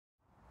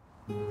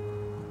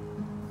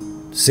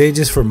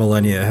Sages for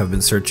millennia have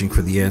been searching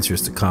for the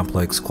answers to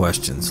complex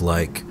questions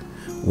like,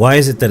 why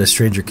is it that a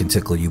stranger can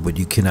tickle you but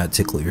you cannot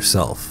tickle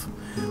yourself?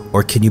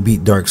 Or can you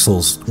beat Dark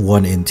Souls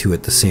 1 and 2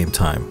 at the same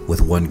time with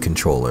one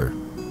controller?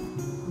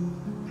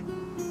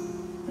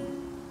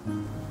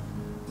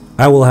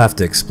 I will have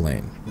to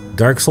explain.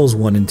 Dark Souls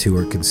 1 and 2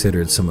 are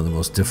considered some of the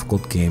most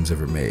difficult games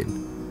ever made,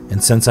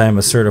 and since I am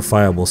a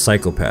certifiable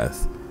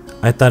psychopath,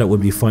 I thought it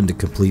would be fun to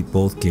complete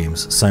both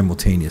games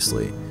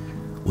simultaneously,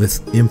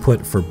 with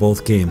input for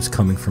both games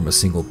coming from a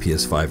single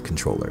PS5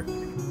 controller.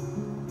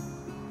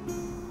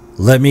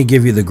 Let me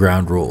give you the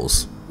ground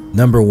rules.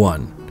 Number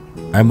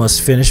 1, I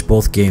must finish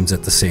both games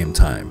at the same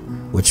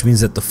time, which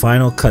means that the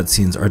final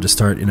cutscenes are to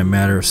start in a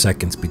matter of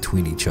seconds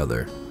between each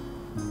other.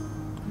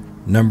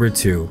 Number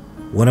 2,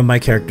 one of my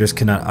characters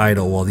cannot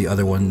idle while the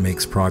other one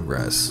makes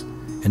progress.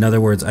 In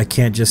other words, I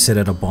can't just sit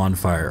at a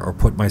bonfire or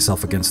put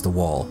myself against the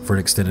wall for an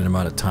extended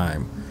amount of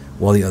time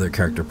while the other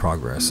character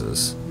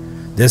progresses.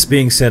 This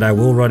being said, I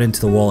will run into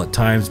the wall at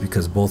times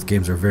because both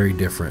games are very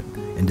different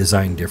and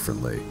designed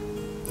differently.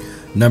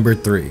 Number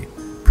 3,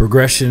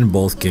 progression in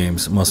both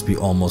games must be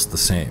almost the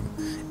same.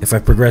 If I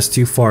progress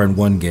too far in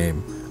one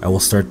game, I will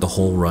start the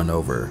whole run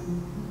over.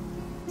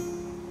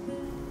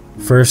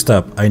 First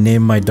up, I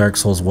named my Dark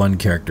Souls 1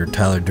 character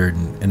Tyler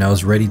Durden, and I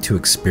was ready to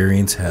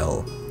experience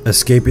hell,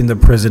 escaping the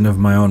prison of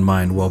my own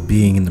mind while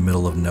being in the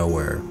middle of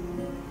nowhere.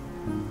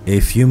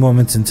 A few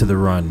moments into the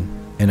run,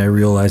 and I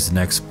realized an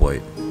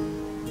exploit.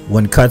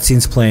 When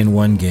cutscenes play in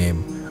one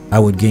game, I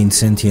would gain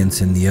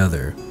sentience in the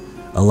other,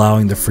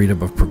 allowing the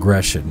freedom of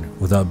progression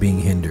without being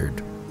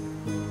hindered.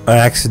 I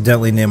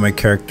accidentally named my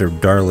character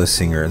Darla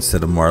Singer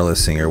instead of Marla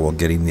Singer while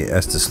getting the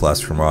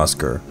Estes from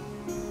Oscar.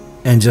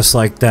 And just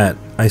like that,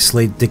 I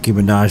slayed Nicki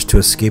Minaj to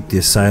escape the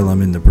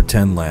asylum in the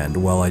pretend land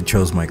while I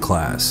chose my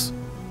class.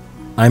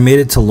 I made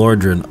it to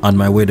Lordran on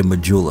my way to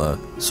Majula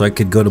so I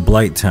could go to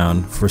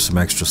Blighttown for some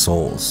extra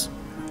souls.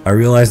 I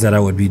realized that I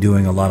would be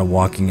doing a lot of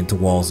walking into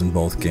walls in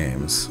both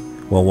games,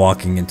 while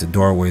walking into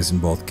doorways in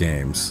both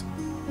games.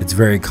 It's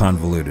very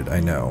convoluted, I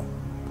know.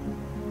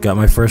 Got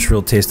my first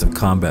real taste of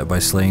combat by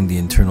slaying the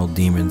internal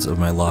demons of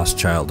my lost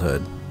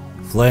childhood,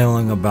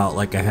 flailing about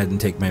like I hadn't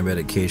taken my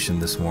medication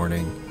this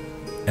morning,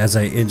 as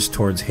I inched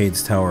towards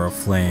Hades Tower of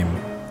Flame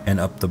and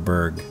up the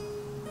Berg.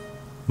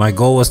 My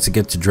goal was to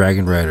get to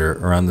Dragon Rider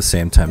around the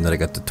same time that I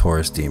got to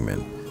Taurus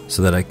Demon,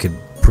 so that I could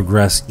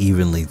progress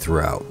evenly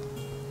throughout.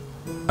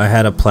 I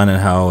had a plan on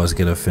how I was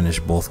going to finish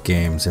both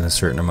games in a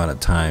certain amount of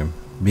time,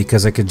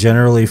 because I could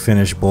generally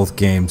finish both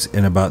games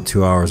in about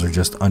 2 hours or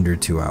just under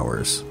 2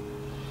 hours.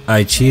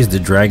 I cheesed the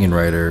Dragon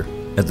Rider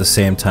at the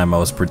same time I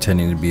was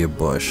pretending to be a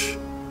bush,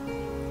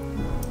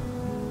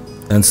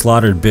 and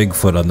slaughtered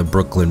Bigfoot on the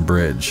Brooklyn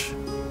Bridge,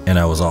 and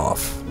I was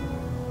off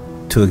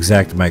to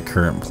exact my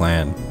current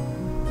plan.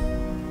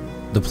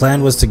 The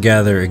plan was to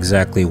gather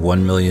exactly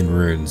 1 million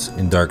runes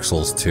in Dark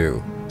Souls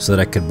 2 so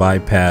that I could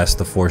bypass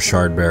the 4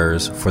 shard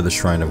bearers for the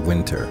Shrine of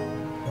Winter,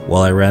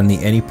 while I ran the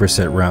any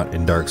percent route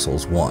in Dark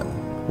Souls 1,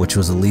 which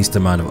was the least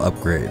amount of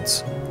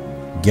upgrades.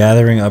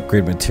 Gathering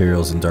upgrade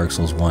materials in Dark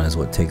Souls 1 is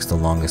what takes the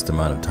longest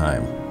amount of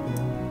time.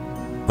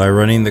 By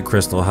running the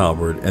Crystal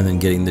Halberd and then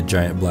getting the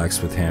Giant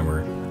Blacksmith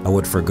Hammer, I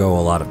would forgo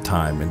a lot of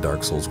time in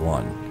Dark Souls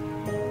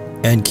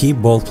 1, and keep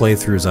both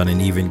playthroughs on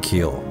an even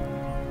keel.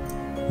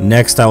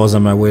 Next, I was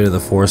on my way to the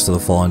Forest of the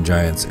Fallen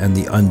Giants and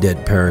the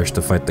Undead Parish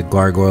to fight the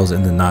Gargoyles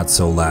and the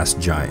Not-So-Last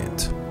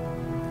Giant.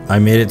 I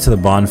made it to the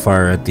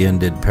bonfire at the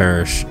Undead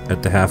Parish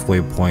at the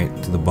halfway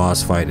point to the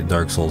boss fight in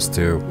Dark Souls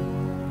 2.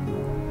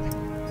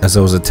 As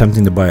I was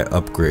attempting to buy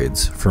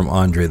upgrades from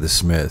Andre the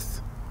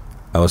Smith,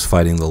 I was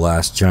fighting the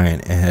last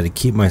giant and had to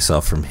keep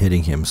myself from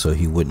hitting him so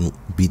he wouldn't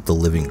beat the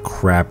living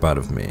crap out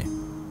of me.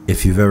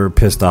 If you've ever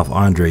pissed off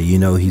Andre, you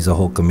know he's a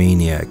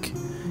Hulkamaniac,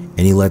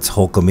 and he lets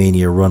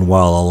Hulkamania run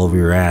wild all over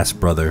your ass,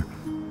 brother.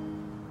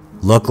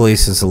 Luckily,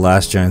 since the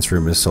last giant's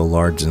room is so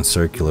large and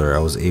circular, I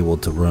was able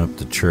to run up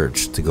to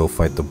church to go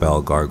fight the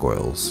Bell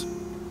Gargoyles.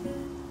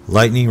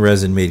 Lightning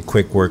Resin made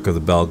quick work of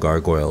the Bell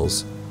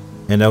Gargoyles,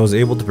 and I was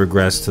able to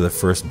progress to the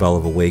first Bell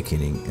of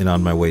Awakening and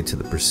on my way to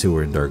the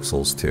Pursuer in Dark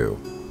Souls 2.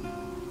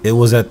 It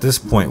was at this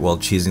point while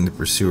cheesing the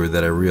Pursuer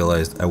that I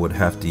realized I would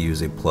have to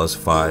use a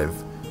 +5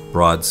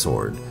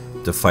 broadsword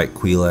to fight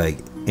Quelaag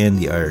and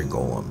the Iron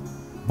Golem,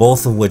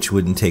 both of which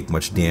wouldn't take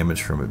much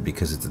damage from it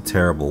because it's a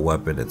terrible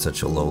weapon at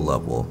such a low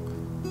level.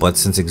 But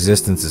since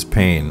existence is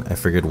pain, I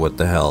figured what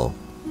the hell.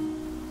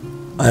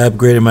 I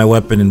upgraded my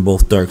weapon in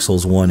both Dark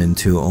Souls 1 and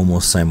 2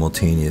 almost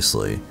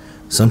simultaneously.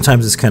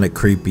 Sometimes it's kinda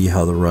creepy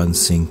how the runs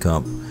sync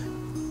up.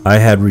 I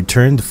had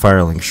returned to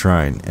Firelink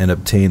Shrine and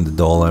obtained the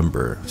Dull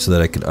Ember so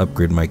that I could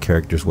upgrade my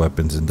character's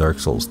weapons in Dark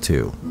Souls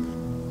 2.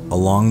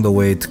 Along the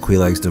way to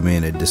Quelaag's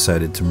domain, I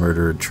decided to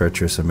murder a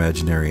treacherous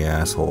imaginary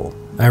asshole.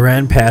 I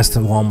ran past a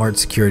Walmart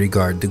security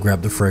guard to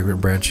grab the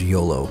fragrant branch of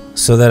YOLO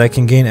so that I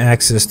can gain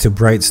access to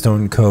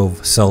Brightstone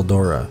Cove,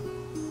 Seldora.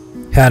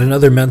 Had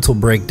another mental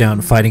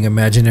breakdown fighting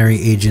imaginary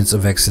agents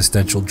of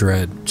existential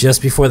dread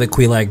just before the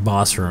Quelaag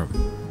boss room.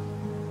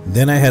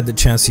 Then I had the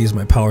chance to use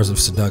my powers of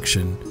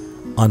seduction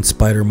on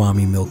Spider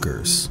Mommy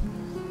Milkers.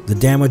 The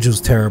damage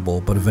was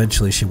terrible, but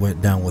eventually she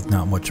went down with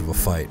not much of a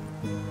fight.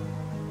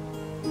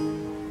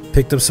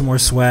 Picked up some more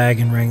swag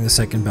and rang the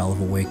second bell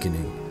of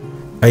awakening.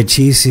 I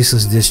achieved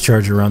ceaseless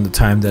discharge around the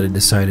time that I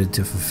decided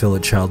to fulfill a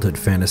childhood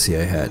fantasy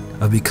I had,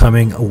 of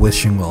becoming a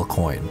wishing well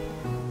coin.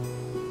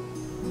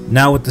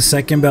 Now with the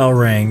second bell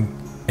rang,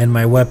 and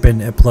my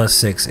weapon at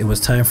 +6, it was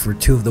time for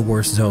two of the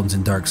worst zones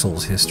in Dark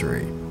Souls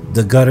history,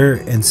 the Gutter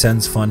and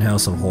Sen's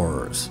Funhouse of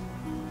Horrors.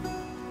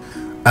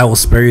 I will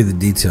spare you the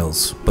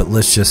details, but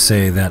let's just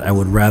say that I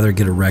would rather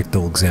get a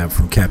rectal exam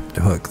from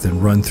Captain Hook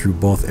than run through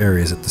both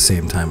areas at the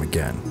same time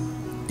again.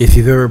 If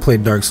you've ever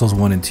played Dark Souls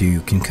 1 and 2, you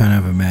can kind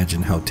of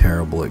imagine how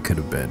terrible it could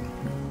have been.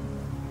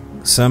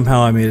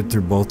 Somehow I made it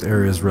through both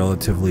areas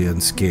relatively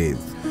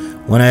unscathed.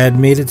 When I had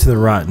made it to the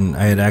Rotten,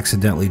 I had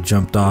accidentally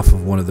jumped off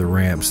of one of the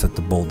ramps that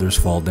the boulders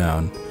fall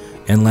down,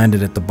 and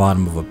landed at the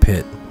bottom of a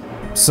pit.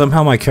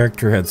 Somehow my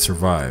character had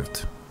survived,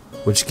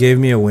 which gave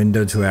me a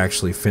window to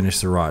actually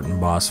finish the Rotten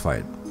boss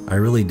fight. I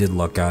really did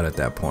luck out at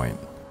that point.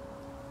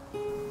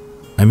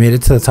 I made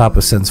it to the top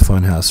of Sen's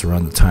Funhouse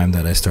around the time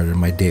that I started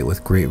my date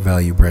with Great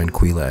Value brand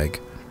Quelaag.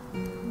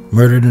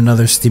 Murdered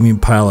another steaming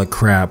pile of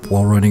crap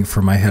while running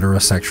from my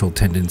heterosexual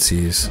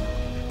tendencies.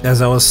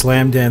 As I was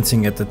slam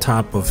dancing at the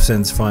top of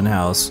Sen's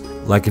Funhouse,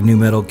 like a new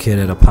metal kid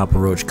at a Papa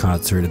Roach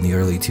concert in the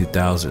early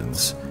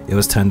 2000s, it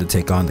was time to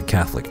take on the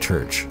Catholic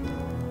Church.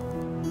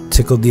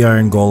 Tickled the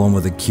iron golem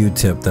with a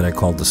Q-tip that I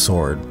called the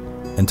sword,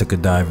 and took a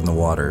dive in the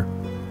water.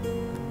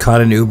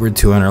 Caught an Uber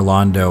to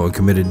Orlando and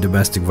committed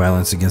domestic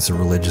violence against a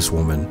religious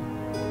woman.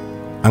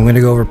 I'm going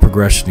to go over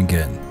progression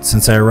again.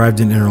 Since I arrived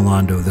in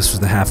Orlando, this was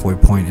the halfway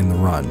point in the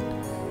run.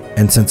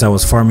 And since I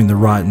was farming the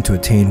Rotten to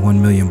attain 1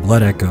 million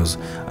blood echoes,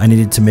 I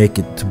needed to make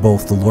it to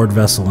both the Lord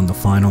Vessel and the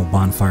final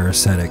Bonfire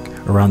Ascetic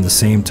around the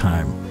same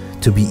time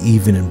to be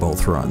even in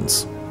both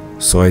runs.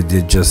 So I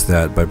did just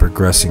that by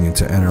progressing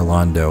into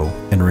Orlando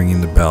and ringing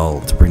the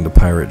bell to bring the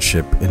pirate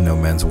ship in No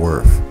Man's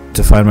Wharf,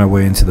 to find my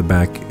way into the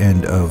back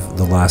end of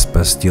the last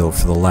Bastille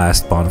for the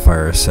last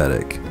Bonfire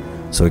Ascetic,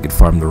 so I could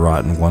farm the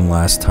Rotten one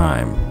last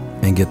time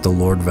and get the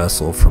Lord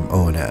Vessel from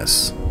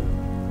ONS.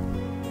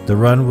 The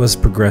run was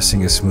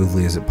progressing as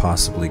smoothly as it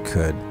possibly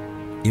could,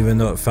 even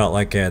though it felt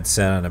like I had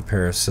sat on a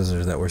pair of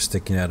scissors that were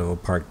sticking out of a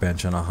park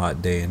bench on a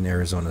hot day in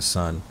Arizona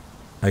sun.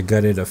 I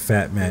gutted a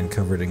fat man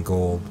covered in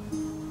gold,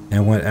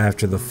 and went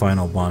after the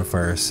final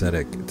Bonfire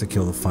Ascetic to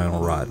kill the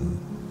final Rotten.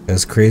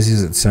 As crazy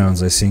as it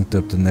sounds, I synced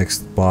up the next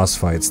boss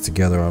fights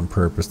together on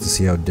purpose to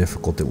see how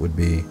difficult it would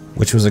be,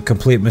 which was a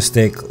complete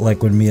mistake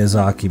like when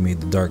Miyazaki made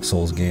the Dark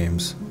Souls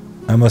games.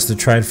 I must have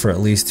tried for at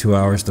least 2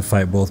 hours to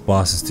fight both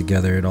bosses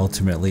together and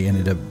ultimately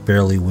ended up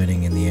barely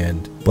winning in the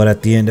end. But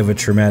at the end of a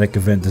traumatic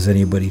event, does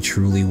anybody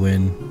truly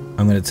win?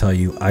 I'm going to tell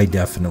you, I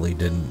definitely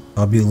didn't.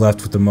 I'll be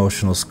left with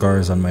emotional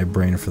scars on my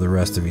brain for the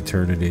rest of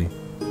eternity.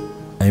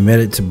 I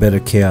made it to Bed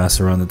of Chaos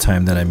around the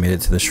time that I made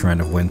it to the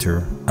Shrine of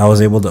Winter. I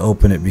was able to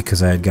open it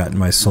because I had gotten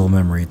my soul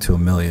memory to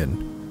 1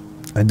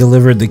 million. I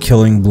delivered the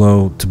killing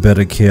blow to Bed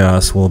of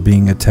Chaos while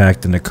being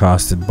attacked and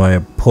accosted by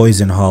a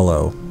poison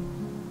hollow.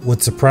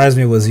 What surprised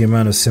me was the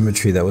amount of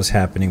symmetry that was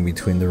happening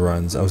between the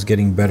runs. I was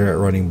getting better at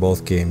running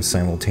both games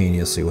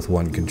simultaneously with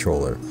one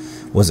controller.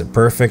 Was it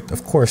perfect?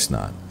 Of course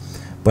not.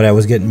 But I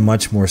was getting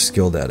much more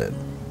skilled at it.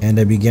 And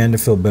I began to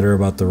feel better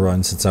about the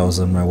run since I was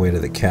on my way to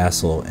the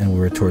castle and we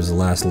were towards the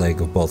last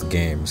leg of both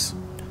games.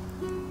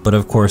 But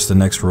of course the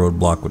next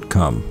roadblock would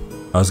come.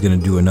 I was going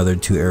to do another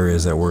 2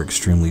 areas that were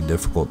extremely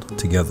difficult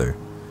together.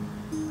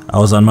 I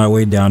was on my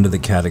way down to the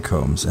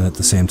catacombs, and at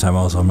the same time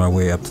I was on my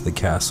way up to the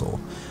castle,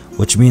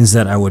 which means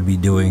that I would be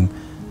doing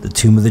the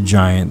Tomb of the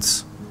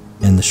Giants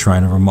and the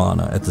Shrine of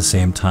Ramana at the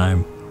same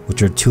time,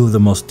 which are 2 of the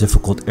most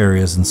difficult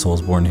areas in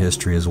Soulsborne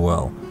history as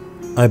well.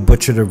 I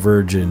butchered a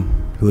virgin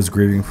who was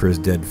grieving for his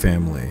dead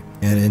family,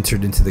 and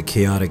entered into the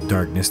chaotic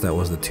darkness that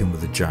was the Tomb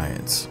of the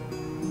Giants.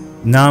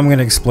 Now I'm going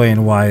to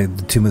explain why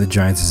the Tomb of the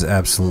Giants is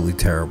absolutely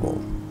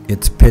terrible.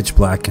 It's pitch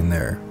black in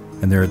there,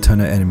 and there are a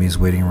ton of enemies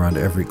waiting around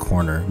every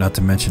corner, not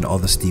to mention all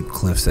the steep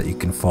cliffs that you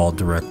can fall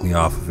directly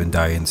off of and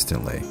die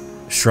instantly.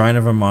 Shrine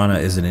of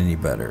Ramana isn't any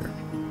better,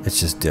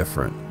 it's just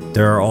different.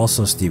 There are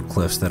also steep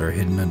cliffs that are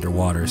hidden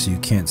underwater so you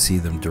can't see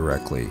them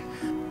directly.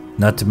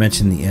 Not to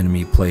mention the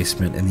enemy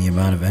placement and the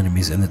amount of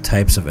enemies and the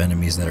types of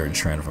enemies that are in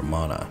Shrine of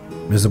Ramana.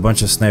 There's a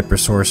bunch of sniper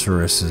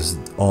sorceresses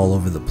all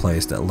over the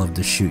place that love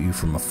to shoot you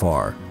from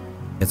afar.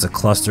 It's a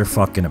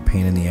clusterfuck and a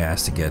pain in the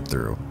ass to get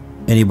through.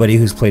 Anybody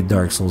who's played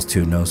Dark Souls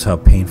 2 knows how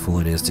painful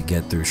it is to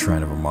get through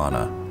Shrine of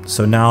Ramana.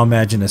 So now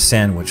imagine a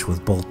sandwich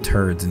with both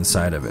turds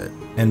inside of it.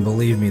 And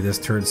believe me, this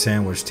turd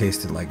sandwich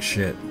tasted like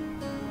shit.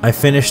 I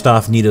finished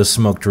off Nito's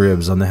smoked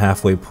ribs on the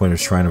halfway point of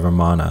Shrine of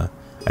Ramana.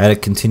 I had to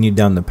continue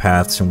down the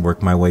paths and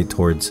work my way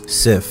towards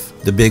Sif,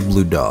 the big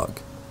blue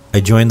dog. I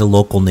joined the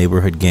local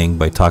neighborhood gang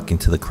by talking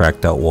to the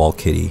cracked out wall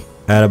kitty.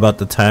 At about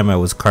the time I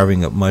was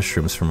carving up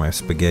mushrooms for my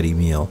spaghetti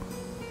meal.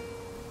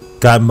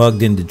 Got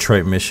mugged in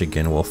Detroit,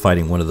 Michigan while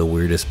fighting one of the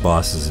weirdest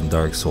bosses in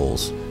Dark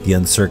Souls, the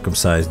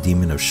uncircumcised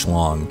demon of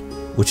Schlong,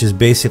 which is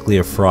basically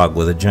a frog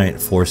with a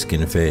giant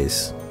foreskin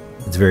face.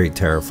 It's very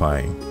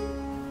terrifying.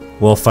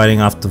 While fighting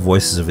off the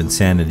voices of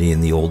insanity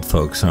in the old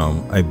folks'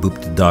 home, I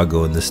booped a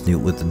doggo in the snoot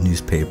with the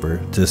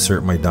newspaper to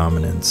assert my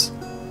dominance.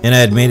 And I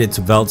had made it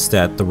to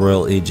Veltstadt, the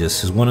Royal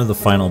Aegis, who's one of the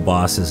final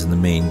bosses in the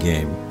main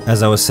game,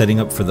 as I was setting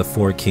up for the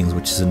Four Kings,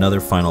 which is another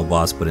final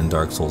boss but in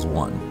Dark Souls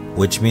 1.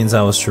 Which means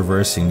I was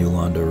traversing New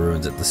Londo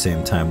Ruins at the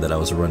same time that I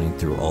was running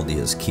through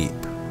Aldia's Keep.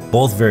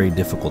 Both very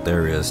difficult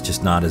areas,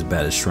 just not as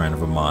bad as Shrine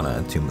of Amana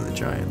and Tomb of the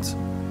Giants.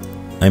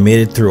 I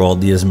made it through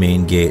Aldia's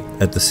main gate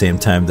at the same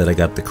time that I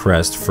got the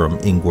crest from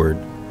Ingward,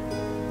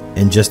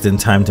 and just in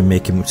time to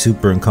make him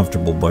super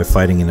uncomfortable by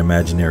fighting an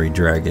imaginary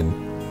dragon.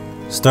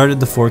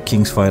 Started the Four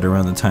Kings fight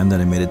around the time that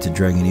I made it to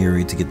Dragon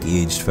Eyrie to get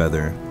the Aged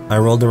Feather. I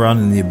rolled around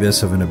in the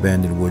abyss of an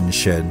abandoned wooden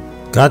shed.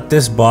 Got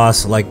this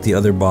boss like the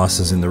other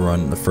bosses in the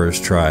run the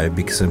first try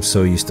because I'm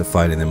so used to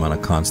fighting them on a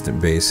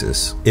constant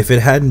basis. If it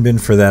hadn't been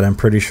for that, I'm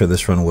pretty sure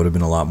this run would have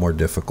been a lot more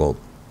difficult.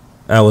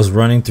 I was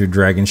running through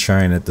Dragon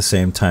Shrine at the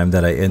same time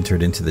that I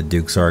entered into the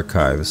Duke's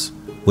Archives,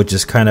 which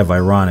is kind of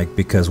ironic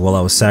because while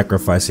I was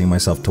sacrificing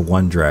myself to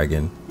one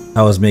dragon,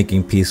 I was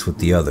making peace with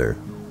the other.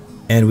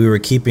 And we were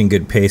keeping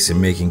good pace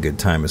and making good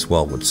time as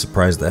well, which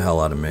surprised the hell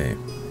out of me.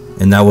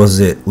 And that was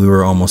it, we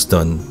were almost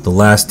done. The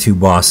last two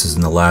bosses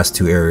in the last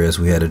two areas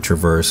we had to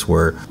traverse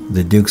were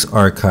the Duke's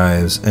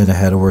Archives, and I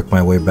had to work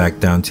my way back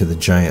down to the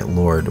Giant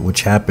Lord,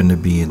 which happened to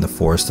be in the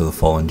Forest of the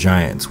Fallen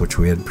Giants, which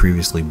we had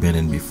previously been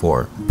in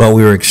before. But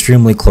we were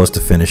extremely close to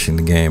finishing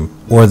the game,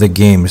 or the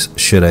games,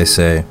 should I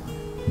say.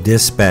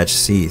 Dispatched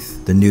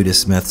Seath, the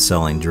nudist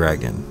meth-selling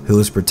dragon, who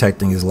was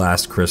protecting his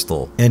last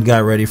crystal, and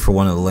got ready for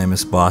one of the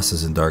lamest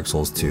bosses in Dark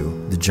Souls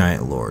 2, the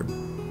Giant Lord.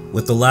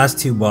 With the last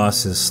two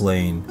bosses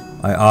slain,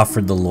 I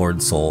offered the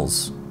Lord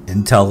souls,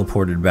 and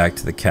teleported back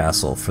to the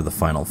castle for the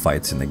final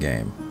fights in the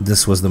game.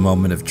 This was the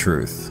moment of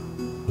truth,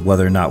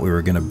 whether or not we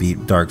were going to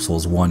beat Dark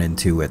Souls 1 and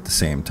 2 at the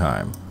same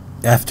time.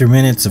 After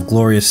minutes of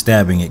glorious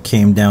stabbing, it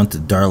came down to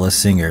Darla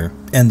Singer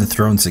and the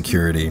throne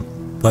security.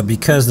 But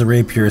because the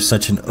rapier is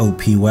such an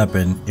OP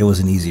weapon, it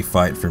was an easy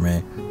fight for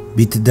me.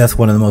 Beat to death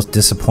one of the most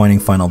disappointing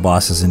final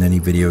bosses in any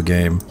video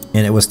game,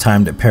 and it was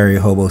time to parry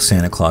Hobo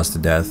Santa Claus to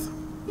death.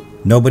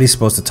 Nobody's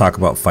supposed to talk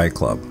about Fight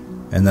Club,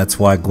 and that's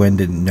why Gwen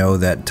didn't know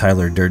that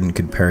Tyler Durden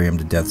could parry him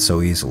to death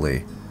so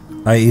easily.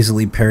 I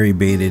easily parry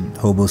baited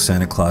Hobo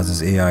Santa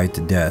Claus's AI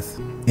to death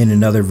in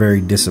another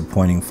very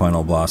disappointing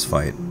final boss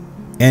fight.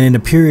 And in a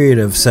period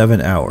of 7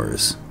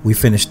 hours, we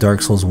finished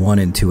Dark Souls 1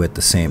 and 2 at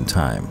the same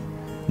time.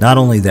 Not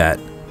only that,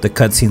 the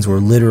cutscenes were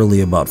literally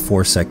about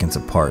 4 seconds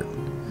apart.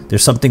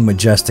 There's something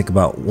majestic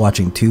about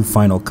watching two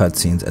final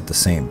cutscenes at the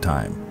same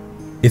time.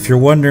 If you're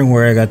wondering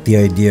where I got the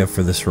idea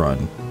for this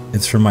run,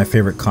 it's from my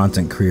favorite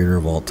content creator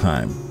of all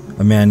time,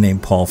 a man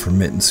named Paul from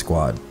Mitten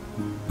Squad.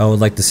 I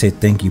would like to say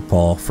thank you,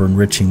 Paul, for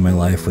enriching my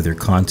life with your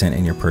content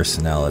and your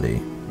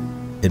personality.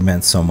 It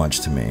meant so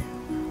much to me.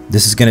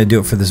 This is going to do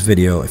it for this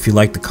video. If you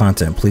liked the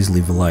content, please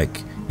leave a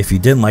like. If you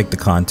didn't like the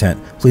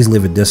content, please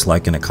leave a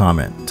dislike and a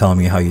comment telling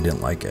me how you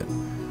didn't like it.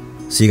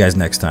 See you guys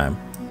next time.